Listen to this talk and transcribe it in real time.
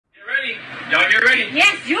ready? Y'all get ready?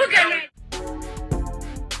 Yes, you get ready.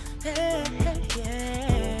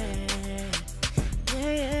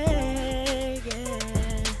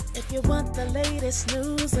 If you want the latest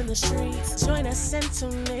news in the streets, join us and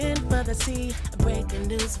tune in for the tea. Breaking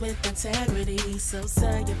news with integrity. So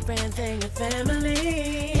tell your friends and your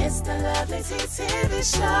family. It's the Lovelyti TV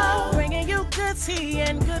show, bringing you good tea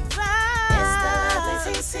and good vibes.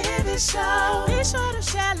 It's the Lovelyti TV show. Be sure to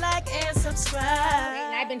share, like, and subscribe.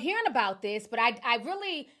 And I've been hearing about this, but I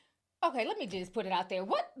really... Okay, let me just put it out there.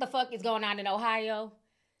 What the fuck is going on in Ohio?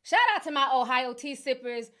 Shout out to my Ohio tea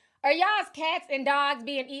sippers. Are y'all's cats and dogs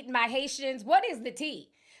being eaten by Haitians? What is the tea?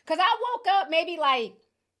 Because I woke up maybe like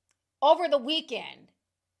over the weekend.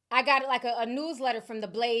 I got like a newsletter from the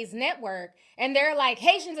Blaze Network, and they're like,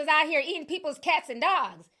 Haitians is out here eating people's cats and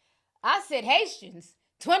dogs. I said, Haitians?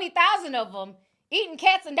 20,000 of them eating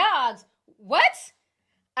cats and dogs? What?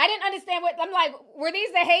 I didn't understand what, I'm like, were these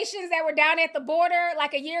the Haitians that were down at the border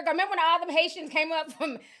like a year ago? Remember when all them Haitians came up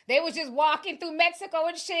from, they was just walking through Mexico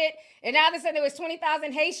and shit, and all of a sudden there was 20,000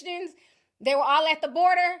 Haitians. They were all at the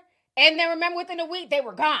border, and then remember within a week, they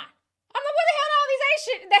were gone. I'm like, where the hell did all these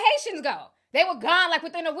the Haitians go? They were gone like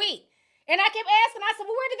within a week. And I kept asking, I said,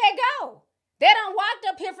 well, where did they go? They done walked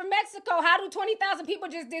up here from Mexico. How do 20,000 people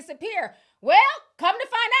just disappear? Well, come to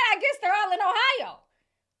find out, I guess they're all in Ohio.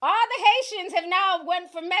 All the Haitians have now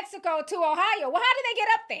went from Mexico to Ohio. Well, how did they get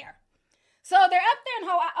up there? So they're up there in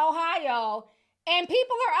Ohio, and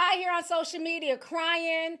people are out here on social media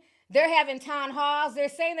crying. They're having town halls. They're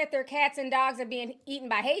saying that their cats and dogs are being eaten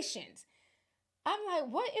by Haitians. I'm like,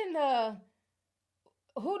 what in the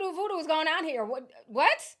hoodoo voodoo is going on here?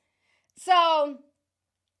 What? So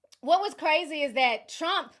what was crazy is that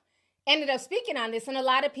Trump ended up speaking on this, and a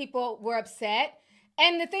lot of people were upset.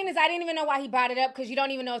 And the thing is, I didn't even know why he brought it up, because you don't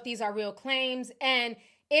even know if these are real claims. And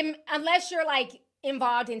unless you're like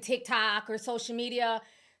involved in TikTok or social media,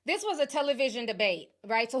 this was a television debate,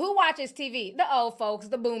 right? So who watches TV? The old folks,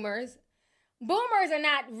 the boomers. Boomers are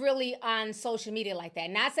not really on social media like that.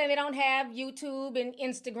 Not saying they don't have YouTube and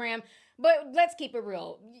Instagram, but let's keep it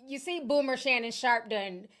real. You see Boomer Shannon Sharp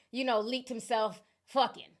done, leaked himself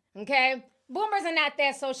fucking, okay? Boomers are not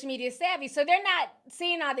that social media savvy, so they're not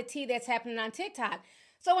seeing all the tea that's happening on TikTok.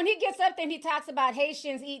 So when he gets up there and he talks about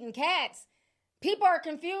Haitians eating cats, people are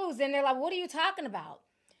confused, and they're like, what are you talking about?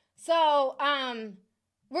 So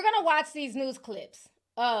we're going to watch these news clips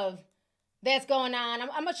of that's going on. I'm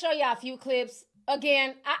going to show y'all a few clips.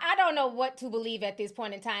 Again, I don't know what to believe at this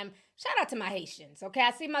point in time. Shout out to my Haitians, okay?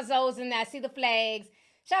 I see my Zoes in there. I see the flags.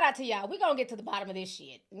 Shout out to y'all. We're going to get to the bottom of this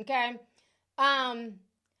shit, okay?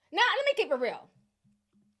 Now, let me keep it real.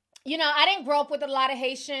 I didn't grow up with a lot of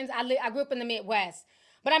Haitians. I grew up in the Midwest.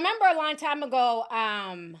 But I remember a long time ago,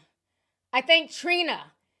 I think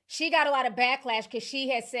Trina, she got a lot of backlash because she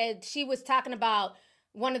had said she was talking about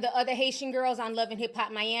one of the other Haitian girls on Love and Hip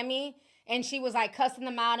Hop Miami. And she was like cussing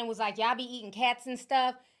them out and was like, y'all be eating cats and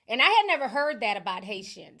stuff. And I had never heard that about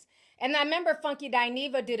Haitians. And I remember Funky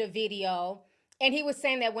Dineva did a video, and he was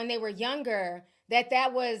saying that when they were younger,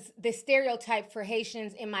 that was the stereotype for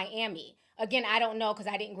Haitians in Miami. Again, I don't know because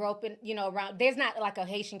I didn't grow up in, around. There's not like a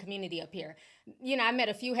Haitian community up here. I met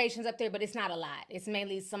a few Haitians up there, but it's not a lot. It's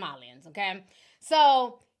mainly Somalians, okay?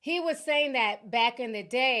 So he was saying that back in the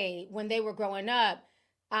day when they were growing up,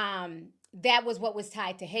 that was what was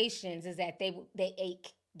tied to Haitians, is that they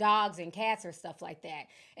ate dogs and cats or stuff like that.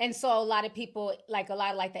 And so a lot of people, like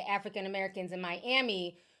the African Americans in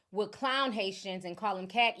Miami, would clown Haitians and call them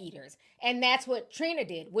cat eaters. And that's what Trina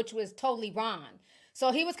did, which was totally wrong.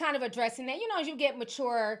 So he was kind of addressing that, as you get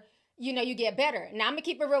mature, you get better. Now, I'm going to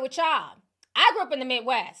keep it real with y'all. I grew up in the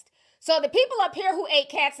Midwest. So the people up here who ate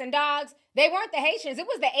cats and dogs, they weren't the Haitians. It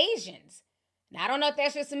was the Asians. Now, I don't know if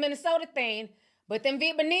that's just a Minnesota thing, but them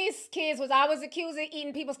Vietnamese kids was always accused of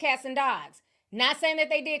eating people's cats and dogs. Not saying that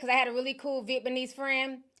they did, because I had a really cool Vietnamese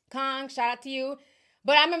friend, Kong, shout out to you.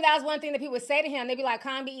 But I remember that was one thing that people would say to him. They'd be like,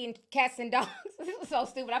 Kong be eating cats and dogs. This is so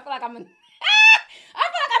stupid. I feel like I'm back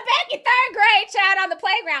in 3rd grade, child, on the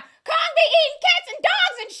playground. Kong be eating cats and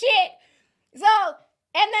dogs and shit. So,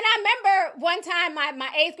 and then I remember one time my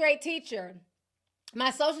 8th grade teacher, my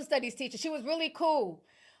social studies teacher, she was really cool.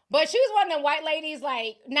 But she was one of them white ladies,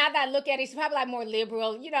 like, now that I look at it, she's probably like more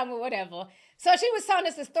liberal, whatever. So she was telling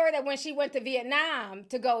us a story that when she went to Vietnam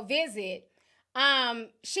to go visit,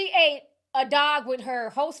 she ate a dog with her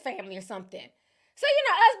host family or something. So,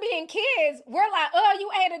 us being kids, we're like, oh, you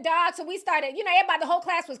ate a dog. So we started, everybody, the whole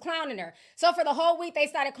class was clowning her. So for the whole week, they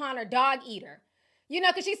started calling her dog eater.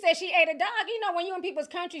 Because she said she ate a dog. When you're in people's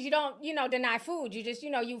countries, you don't, deny food. You just,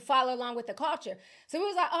 you follow along with the culture. So we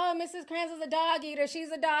was like, oh, Mrs. Kranz is a dog eater. She's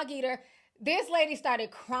a dog eater. This lady started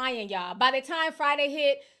crying, y'all. By the time Friday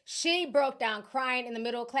hit, she broke down crying in the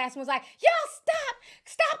middle of class and was like, y'all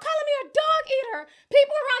stop calling me a dog eater.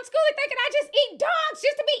 People around school are thinking I just eat dogs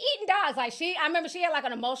just to be eating dogs. Like I remember she had like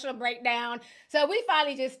an emotional breakdown. So we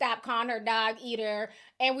finally just stopped calling her dog eater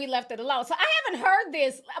and we left it alone. So I haven't heard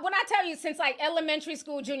this, when I tell you, since like elementary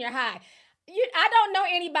school, junior high. I don't know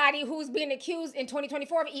anybody who's been accused in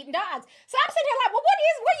 2024 of eating dogs. So I'm sitting here like, well,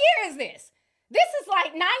 what year is this? This is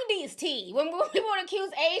like 90s tea, when people would accuse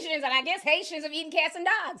Asians and I guess Haitians of eating cats and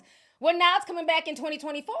dogs. Well, now it's coming back in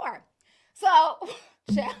 2024. So, I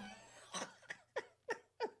really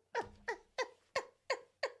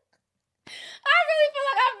feel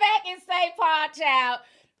like I'm back in St. Paul, child.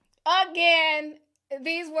 Again,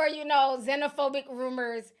 these were, xenophobic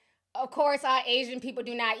rumors. Of course, our Asian people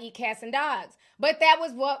do not eat cats and dogs. But that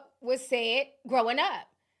was what was said growing up.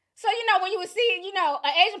 So, when you would see,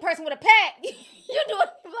 an Asian person with a pet, you do it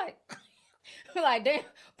like, damn,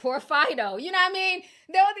 poor Fido. You know what I mean?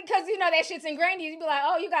 Because, that shit's ingrained in you. You'd be like,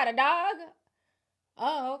 oh, you got a dog?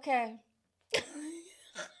 Oh, okay.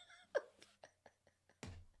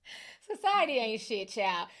 Society ain't shit,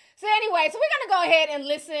 child. So anyway, so we're going to go ahead and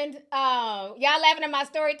listen. Y'all laughing at my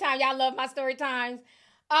story time. Y'all love my story times.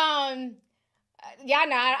 Y'all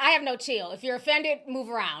know I have no chill. If you're offended, move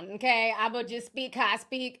around, okay? I will just speak how I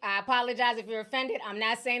speak. I apologize if you're offended. I'm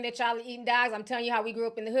not saying that y'all are eating dogs. I'm telling you how we grew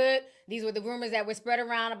up in the hood. These were the rumors that were spread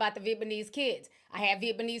around about the Vietnamese kids. I have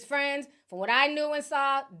Vietnamese friends. From what I knew and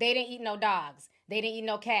saw, they didn't eat no dogs. They didn't eat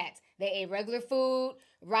no cats. They ate regular food,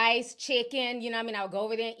 rice, chicken. You know what I mean? I would go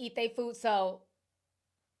over there and eat their food. So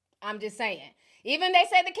I'm just saying. Even they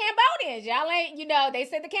said the Cambodians. Y'all ain't, they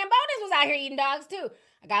said the Cambodians was out here eating dogs too.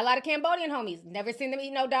 I got a lot of Cambodian homies. Never seen them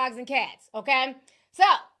eat no dogs and cats, okay? So,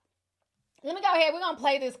 let me go ahead. We're going to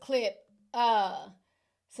play this clip,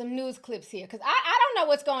 some news clips here, because I don't know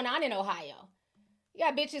what's going on in Ohio. You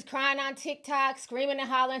got bitches crying on TikTok, screaming and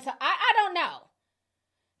hollering. So, I don't know.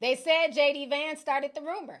 They said J.D. Vance started the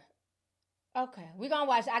rumor. Okay, we're going to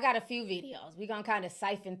watch. I got a few videos. We're going to kind of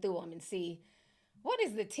siphon through them and see, what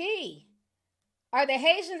is the tea? Are the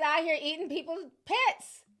Haitians out here eating people's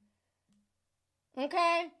pets?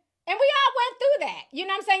 Okay? And we all went through that. You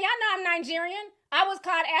know what I'm saying? Y'all know I'm Nigerian. I was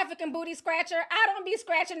called African booty scratcher. I don't be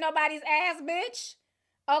scratching nobody's ass, bitch.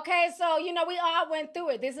 Okay? So, we all went through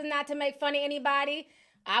it. This is not to make fun of anybody.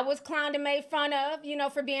 I was clowned and made fun of,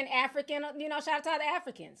 for being African. Shout out to all the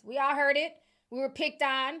Africans. We all heard it. We were picked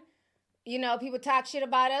on. People talk shit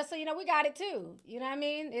about us. So, we got it too. You know what I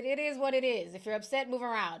mean? It is what it is. If you're upset, move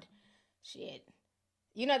around. Shit.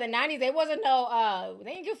 The 90s, they wasn't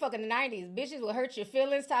they didn't give a fuck in the 90s. Bitches will hurt your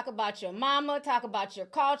feelings, talk about your mama, talk about your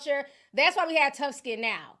culture. That's why we have tough skin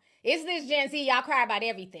now. It's this Gen Z, y'all cry about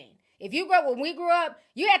everything. If you when we grew up,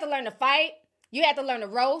 you had to learn to fight. You had to learn to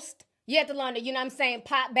roast. You had to learn to,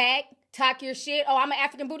 pop back, talk your shit. Oh, I'm an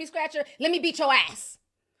African booty scratcher. Let me beat your ass.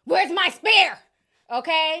 Where's my spear?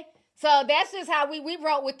 Okay? So that's just how we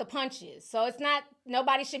wrote with the punches. So it's not,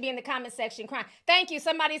 nobody should be in the comment section crying. Thank you.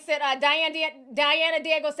 Somebody said, Diana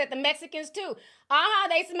Diego said the Mexicans too.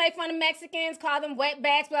 They used to make fun of Mexicans, call them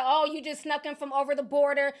wetbacks, but oh, you just snuck in from over the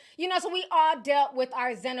border. So we all dealt with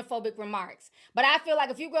our xenophobic remarks. But I feel like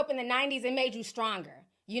if you grew up in the 90s, it made you stronger.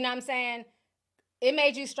 You know what I'm saying? It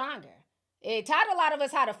made you stronger. It taught a lot of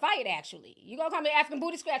us how to fight, actually. You gonna call me African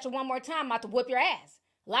booty scratcher one more time, I'm about to whip your ass.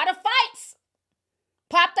 A lot of fights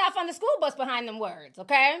popped off on the school bus behind them words,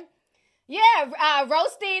 okay? Yeah,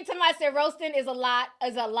 roasting, somebody said roasting is a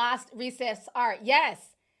lost recess art. Yes,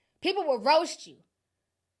 people will roast you.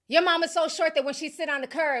 Your mama's so short that when she sit on the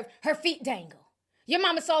curb, her feet dangle. Your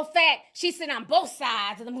mama's so fat, she sit on both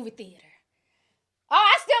sides of the movie theater. Oh,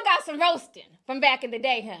 I still got some roasting from back in the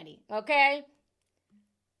day, honey, okay?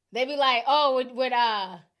 They be like, oh,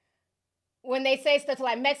 when they say stuff to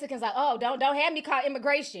like Mexicans, like, oh, don't have me call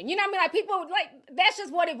immigration. You know what I mean? Like people, that's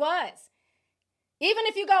just what it was. Even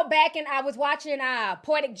if you go back and I was watching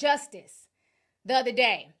Poetic Justice the other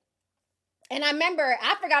day. And I remember,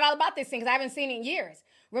 I forgot all about this thing because I haven't seen it in years.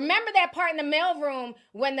 Remember that part in the mailroom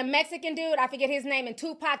when the Mexican dude, I forget his name, and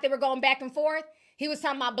Tupac, they were going back and forth? He was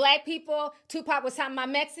talking about black people. Tupac was talking about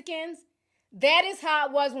Mexicans. That is how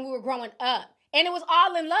it was when we were growing up. And it was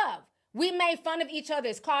all in love. We made fun of each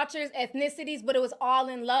other's cultures, ethnicities, but it was all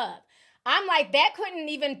in love. I'm like, that couldn't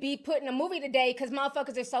even be put in a movie today because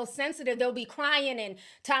motherfuckers are so sensitive. They'll be crying and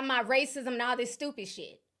talking about racism and all this stupid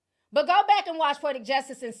shit. But go back and watch Poetic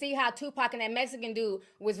Justice and see how Tupac and that Mexican dude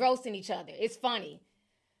was roasting each other. It's funny.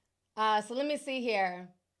 So let me see here.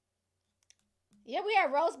 Yeah, we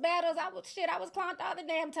had roast battles. I was clowned all the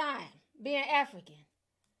damn time being African.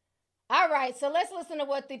 All right, so let's listen to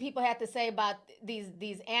what the people have to say about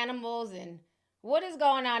these animals and what is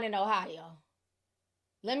going on in Ohio.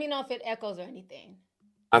 Let me know if it echoes or anything.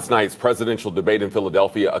 Last night's presidential debate in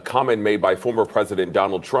Philadelphia, a comment made by former President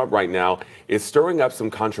Donald Trump right now is stirring up some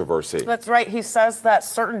controversy. That's right. He says that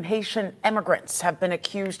certain Haitian immigrants have been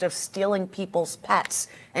accused of stealing people's pets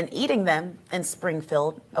and eating them in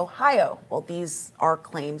Springfield, Ohio. Well, these are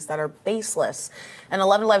claims that are baseless. And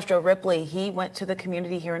 11 Live's Joe Ripley, he went to the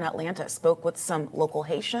community here in Atlanta, spoke with some local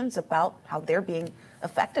Haitians about how they're being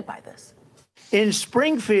affected by this. In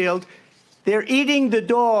Springfield, they're eating the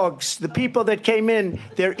dogs, the people that came in.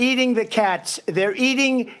 They're eating the cats. They're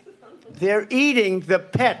eating the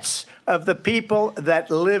pets of the people that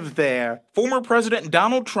live there. Former President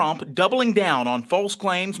Donald Trump doubling down on false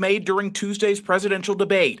claims made during Tuesday's presidential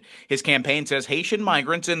debate. His campaign says Haitian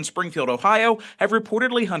migrants in Springfield, Ohio, have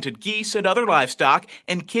reportedly hunted geese and other livestock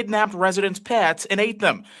and kidnapped residents' pets and ate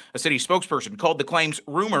them. A city spokesperson called the claims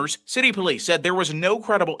rumors. City police said there was no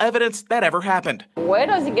credible evidence that ever happened. Where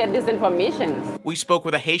does he get this information? We spoke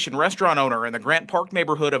with a Haitian restaurant owner in the Grant Park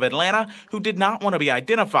neighborhood of Atlanta who did not want to be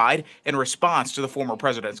identified in response to the former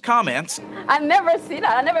president's comments. I never see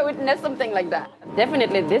that. I never witnessed something like that.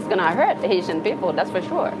 Definitely this is gonna hurt Haitian people, that's for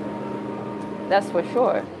sure. That's for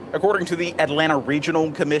sure. According to the Atlanta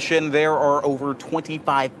Regional Commission, there are over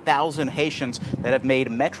 25,000 Haitians that have made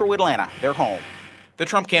Metro Atlanta their home. The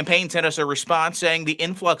Trump campaign sent us a response saying the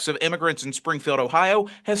influx of immigrants in Springfield, Ohio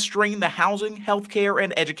has strained the housing, healthcare,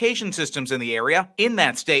 and education systems in the area. In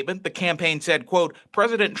that statement, the campaign said, quote,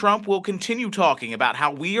 President Trump will continue talking about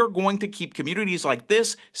how we are going to keep communities like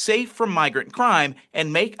this safe from migrant crime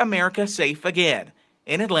and make America safe again.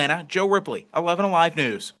 In Atlanta, Joe Ripley, 11 Alive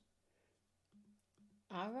News.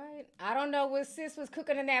 All right. I don't know what sis was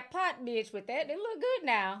cooking in that pot, bitch, with that. It looked good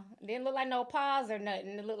now. It didn't look like no paws or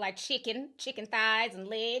nothing. It looked like chicken thighs and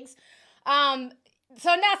legs. So now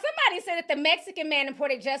somebody said that the Mexican man in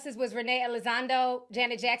Poetic Justice was Rene Elizondo,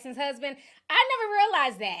 Janet Jackson's husband. I never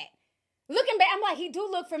realized that. Looking back, I'm like, he do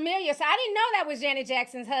look familiar. So I didn't know that was Janet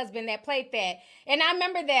Jackson's husband that played that. And I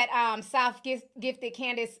remember that South Gifted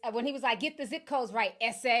Candace, when he was like, get the zip codes right,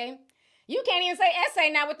 essay. You can't even say essay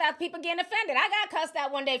now without people getting offended. I got cussed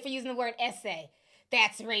out one day for using the word essay.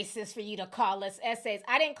 That's racist for you to call us essays.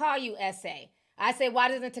 I didn't call you essay. I said, why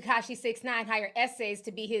doesn't Tekashi 6ix9ine hire essays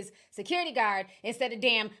to be his security guard instead of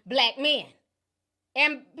damn black men?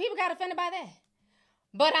 And people got offended by that.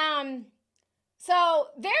 But, so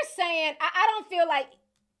they're saying, I don't feel like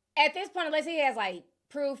at this point, unless he has like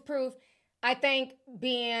proof, I think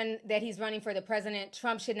being that he's running for the president,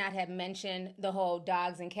 Trump should not have mentioned the whole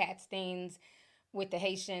dogs and cats things with the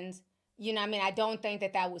Haitians. You know what I mean? I don't think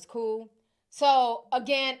that was cool. So,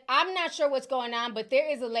 again, I'm not sure what's going on, but there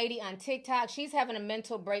is a lady on TikTok. She's having a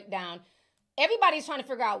mental breakdown. Everybody's trying to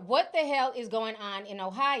figure out what the hell is going on in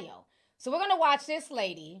Ohio. So we're going to watch this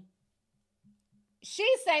lady.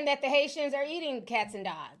 She's saying that the Haitians are eating cats and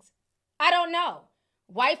dogs. I don't know.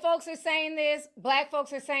 White folks are saying this. Black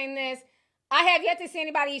folks are saying this. I have yet to see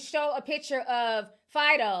anybody show a picture of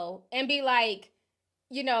Fido and be like,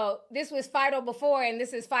 you know, this was Fido before and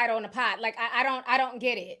this is Fido in a pot. Like, I don't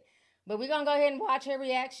get it. But we're going to go ahead and watch her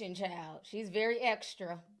reaction, child. She's very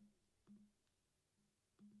extra.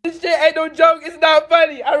 This shit ain't no joke. It's not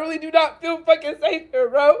funny. I really do not feel fucking safe here,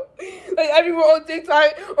 bro. Like, everyone on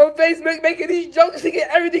TikTok, on Facebook, making these jokes to get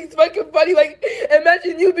everything's fucking funny. Like,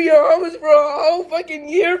 imagine you being homeless for a whole fucking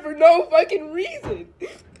year for no fucking reason.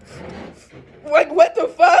 Like, what the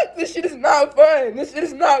fuck? This shit is not fun. This shit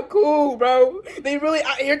is not cool, bro. They really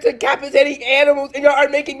out here decapitating animals and y'all are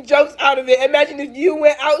making jokes out of it. Imagine if you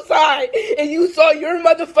went outside and you saw your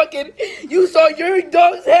dog's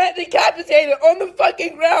head decapitated on the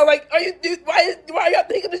fucking ground. Like, why are y'all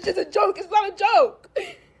thinking this shit's a joke? It's not a joke.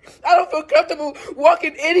 I don't feel comfortable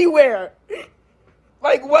walking anywhere.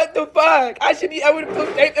 Like, what the fuck? I should be able to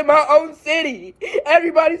feel safe in my own city.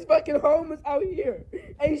 Everybody's fucking homeless out here.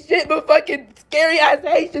 Ain't shit but fucking scary ass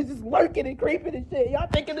Haitians just lurking and creeping and shit. Y'all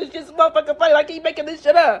thinking this shit's motherfucking funny like he making this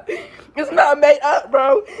shit up. It's not made up,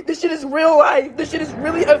 bro. This shit is real life. This shit is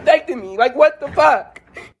really affecting me. Like, what the fuck?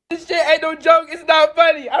 This shit ain't no joke. It's not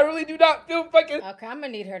funny. I really do not feel fucking... Okay, I'm gonna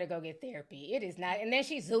need her to go get therapy. It is not. And then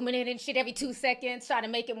she's zooming in and shit every 2 seconds, trying to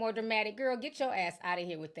make it more dramatic. Girl, get your ass out of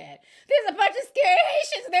here with that. There's a bunch of scary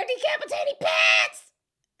Haitians. They're decapitating pets.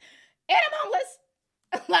 And I'm homeless.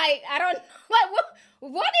 Like, I don't... Like,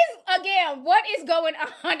 what is going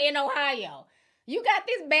on in Ohio? You got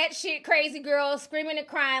this batshit crazy girl screaming and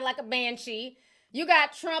crying like a banshee. You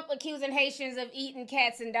got Trump accusing Haitians of eating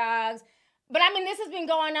cats and dogs. But I mean, this has been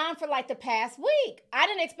going on for like the past week. I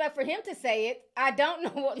didn't expect for him to say it. I don't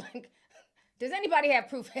know what, like, Does anybody have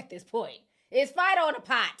proof at this point? Is Fido in a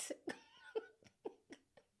pot?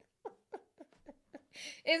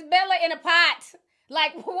 Is Bella in a pot?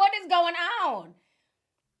 Like, what is going on?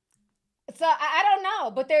 So I don't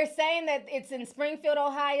know, but they're saying that it's in Springfield,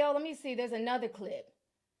 Ohio. Let me see. There's another clip.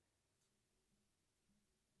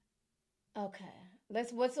 Okay,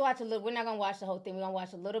 let's watch a little. We're not gonna watch the whole thing. We're gonna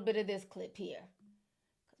watch a little bit of this clip here.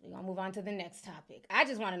 We're gonna move on to the next topic. I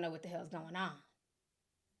just want to know what the hell's going on.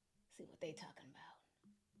 See what they talking about.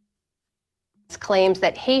 Claims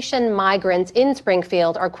that Haitian migrants in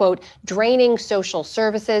Springfield are, quote, draining social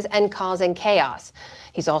services and causing chaos.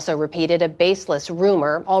 He's also repeated a baseless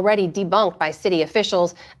rumor, already debunked by city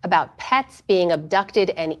officials, about pets being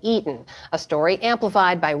abducted and eaten, a story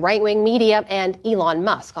amplified by right-wing media and Elon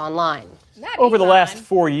Musk online. Over the last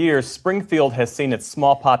 4 years, Springfield has seen its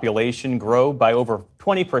small population grow by over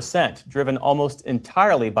 20%, driven almost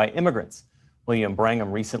entirely by immigrants. William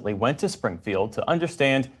Brangham recently went to Springfield to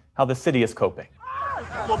understand how the city is coping.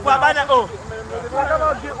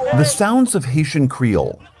 The sounds of Haitian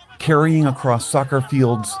Creole carrying across soccer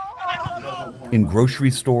fields, in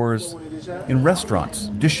grocery stores, in restaurants,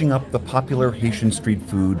 dishing up the popular Haitian street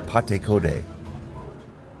food pâté codé.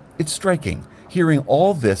 It's striking, hearing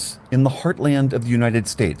all this in the heartland of the United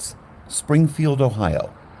States, Springfield,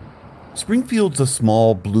 Ohio. Springfield's a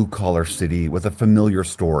small blue-collar city with a familiar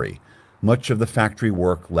story. Much of the factory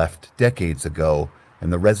work left decades ago,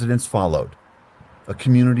 and the residents followed. A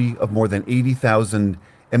community of more than 80,000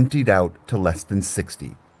 emptied out to less than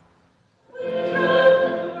 60.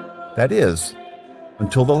 That is,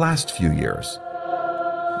 until the last few years.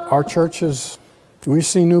 Our churches, we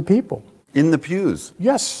see new people. In the pews.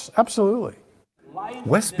 Yes, absolutely.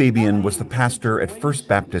 Wes Babian was the pastor at First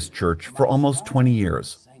Baptist Church for almost 20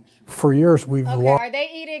 years. For years, we've lost. Are they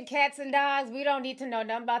eating cats and dogs? We don't need to know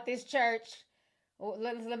nothing about this church.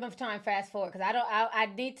 Let me time fast forward, because I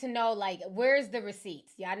need to know, like, where's the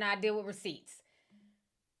receipts? Y'all know I deal with receipts.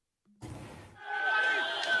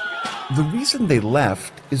 The reason they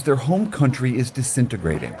left is their home country is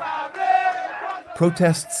disintegrating.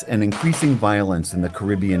 Protests and increasing violence in the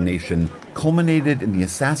Caribbean nation culminated in the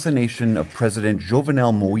assassination of President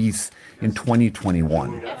Jovenel Moïse in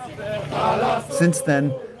 2021. Since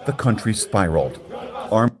then, the country spiraled.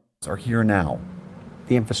 Arms are here now.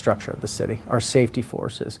 The infrastructure of the city, our safety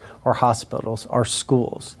forces, our hospitals, our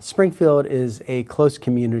schools. Springfield is a close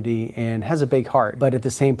community and has a big heart, but at the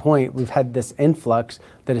same point, we've had this influx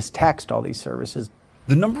that has taxed all these services.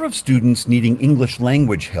 The number of students needing English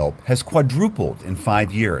language help has quadrupled in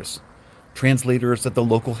 5 years. Translators at the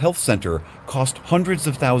local health center cost hundreds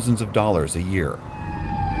of thousands of dollars a year.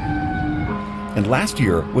 And last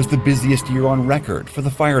year was the busiest year on record for the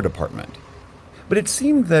fire department. But it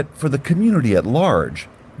seemed that for the community at large,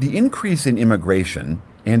 the increase in immigration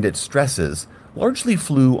and its stresses largely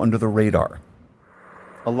flew under the radar.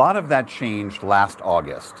 A lot of that changed last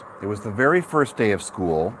August. It was the very first day of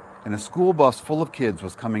school, and a school bus full of kids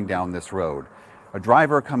was coming down this road. A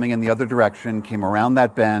driver coming in the other direction came around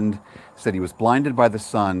that bend, said he was blinded by the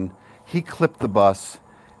sun. He clipped the bus,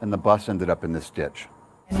 and the bus ended up in this ditch.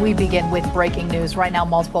 We begin with breaking news. Right now,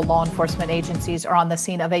 multiple law enforcement agencies are on the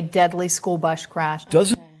scene of a deadly school bus crash.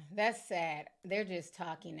 That's sad. They're just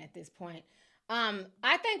talking at this point.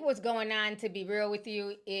 I think what's going on, to be real with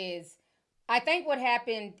you, is I think what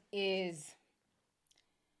happened is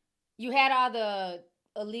you had all the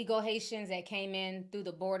illegal Haitians that came in through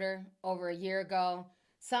the border over a year ago.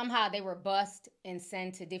 Somehow they were bussed and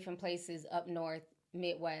sent to different places up north,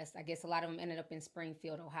 Midwest. I guess a lot of them ended up in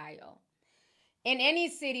Springfield, Ohio. In any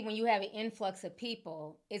city, when you have an influx of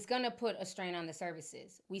people, it's going to put a strain on the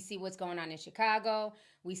services. We see what's going on in Chicago.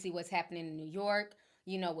 We see what's happening in New York,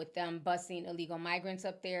 you know, with them busing illegal migrants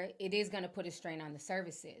up there. It is going to put a strain on the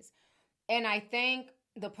services. And I think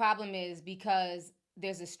the problem is because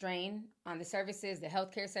there's a strain on the services, the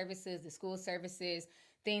healthcare services, the school services,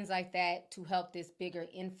 things like that, to help this bigger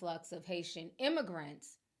influx of Haitian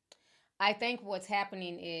immigrants. I think what's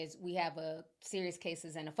happening is we have a serious case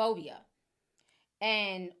of xenophobia.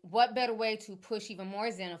 And what better way to push even more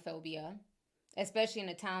xenophobia, especially in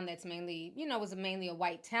a town that's mainly, you know, was mainly a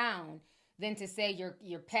white town, than to say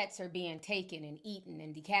your pets are being taken and eaten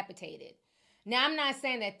and decapitated. Now, I'm not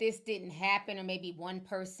saying that this didn't happen, or maybe one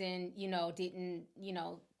person, you know, didn't, you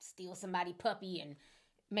know, steal somebody's puppy and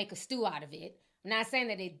make a stew out of it. I'm not saying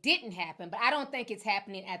that it didn't happen, but I don't think it's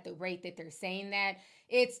happening at the rate that they're saying that.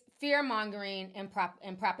 It's fear-mongering and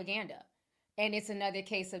propaganda. And it's another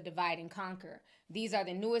case of divide and conquer. These are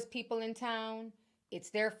the newest people in town. It's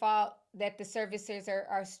their fault that the services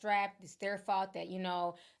are strapped. It's their fault that, you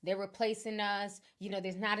know, they're replacing us. You know,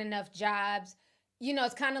 there's not enough jobs. you know,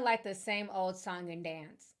 it's kind of like the same old song and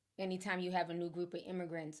dance anytime you have a new group of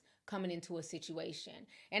immigrants coming into a situation.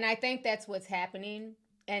 And I think that's what's happening.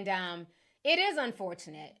 And it is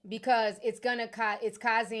unfortunate because it's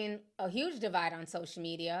causing a huge divide on social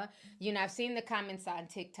media. You know, I've seen the comments on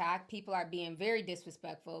TikTok. People are being very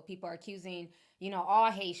disrespectful. People are accusing, you know,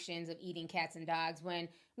 all Haitians of eating cats and dogs when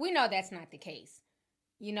we know that's not the case.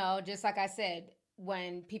 You know, just like I said,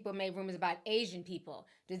 when people made rumors about Asian people,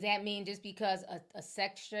 does that mean just because a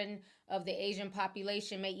section of the Asian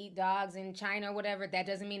population may eat dogs in China or whatever, that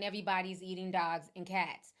doesn't mean everybody's eating dogs and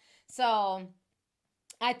cats? So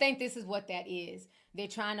I think this is what that is. They're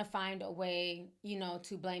trying to find a way, you know,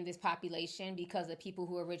 to blame this population because the people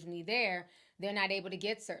who are originally there, they're not able to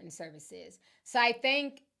get certain services. So I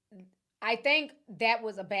think that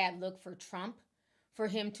was a bad look for Trump, for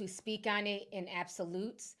him to speak on it in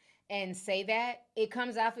absolutes and say that. It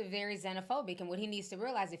comes off as very xenophobic. And what he needs to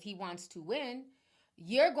realize, if he wants to win,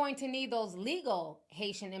 you're going to need those legal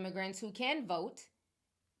Haitian immigrants who can vote.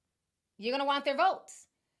 You're going to want their votes.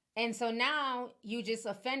 And so now you just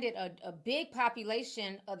offended a big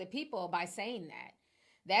population of the people by saying that.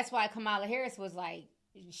 That's why Kamala Harris was like,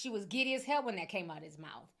 she was giddy as hell when that came out of his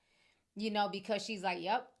mouth. You know, because she's like,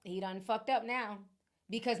 yep, he done fucked up now.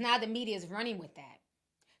 Because now the media is running with that.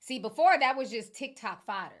 See, before that was just TikTok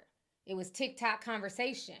fodder. It was TikTok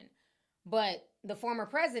conversation. But the former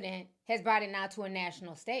president has brought it now to a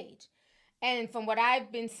national stage. And from what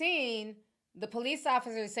I've been seeing, the police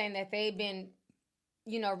officers are saying that they've been,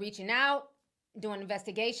 you know, reaching out, doing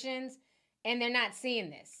investigations, and they're not seeing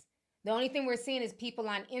this. The only thing we're seeing is people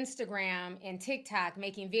on Instagram and TikTok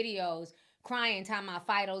making videos, crying, talking about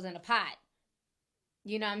Fido's in a pot.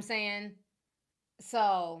 You know what I'm saying?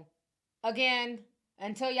 So, again,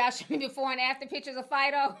 until y'all show me before and after pictures of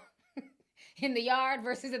Fido in the yard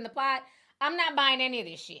versus in the pot, I'm not buying any of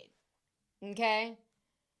this shit. Okay?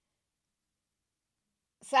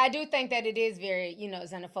 So I do think that it is very, you know,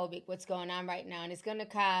 xenophobic what's going on right now, and it's going to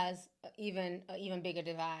cause an even bigger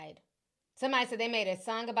divide. Somebody said they made a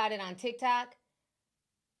song about it on TikTok.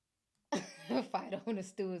 Fight on the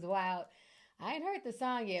Stew is wild. I ain't heard the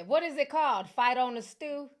song yet. What is it called? Fight on the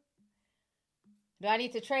Stew? Do I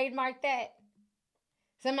need to trademark that?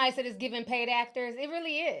 Somebody said it's giving paid actors. It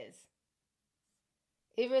really is.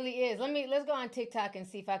 It really is. Let's go on TikTok and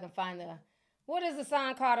see if I can find what is the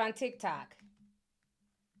song called on TikTok?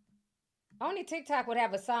 Only TikTok would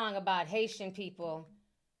have a song about Haitian people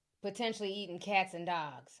potentially eating cats and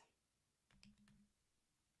dogs.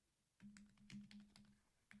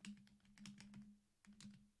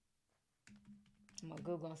 I'm going to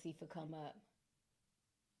Google and see if it come up.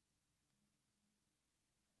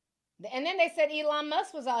 And then they said Elon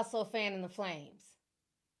Musk was also fanning the flames.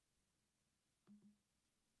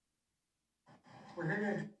 We're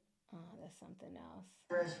here to that's something else.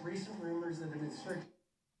 address recent rumors that have been circulating.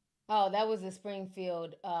 Oh, that was the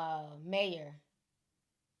Springfield mayor.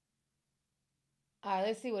 All right,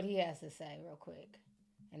 let's see what he has to say real quick.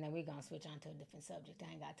 And then we're going to switch on to a different subject.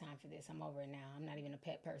 I ain't got time for this. I'm over it now. I'm not even a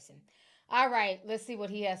pet person. All right, let's see what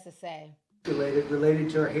he has to say. Related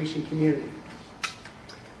to our Haitian community.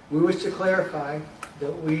 We wish to clarify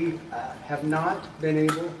that we have not been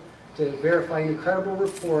able to verify any credible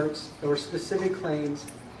reports or specific claims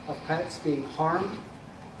of pets being harmed,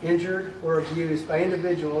 injured, or abused by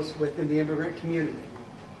individuals within the immigrant community.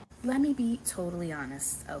 Let me be totally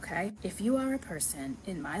honest, okay? If you are a person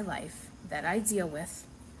in my life that I deal with,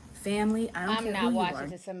 family, I don't care who you are.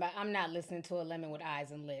 I'm not listening to a lemon with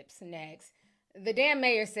eyes and lips. Next. The damn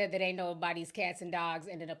mayor said that ain't nobody's cats and dogs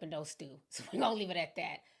ended up in no stew. So we're going to leave it at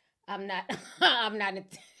that. I'm not,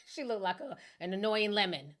 she looked like an annoying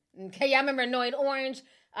lemon. Okay, y'all remember annoying orange?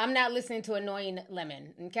 I'm not listening to annoying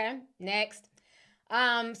lemon. Okay, next.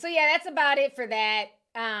 So yeah, that's about it for that.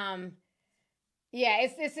 Yeah,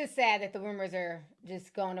 it's just sad that the rumors are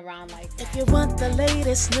just going around like that. If you want the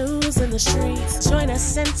latest news in the streets, join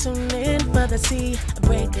us and tune in for the tea.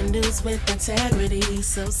 Breaking news with integrity.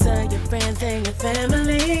 So tell your friends and your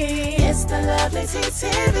family. It's the Lovelyti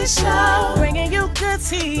TV show, bringing you good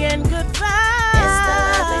tea and good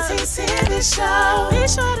vibes. It's the Lovelyti TV show. Be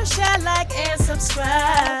sure to share, like, and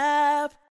subscribe.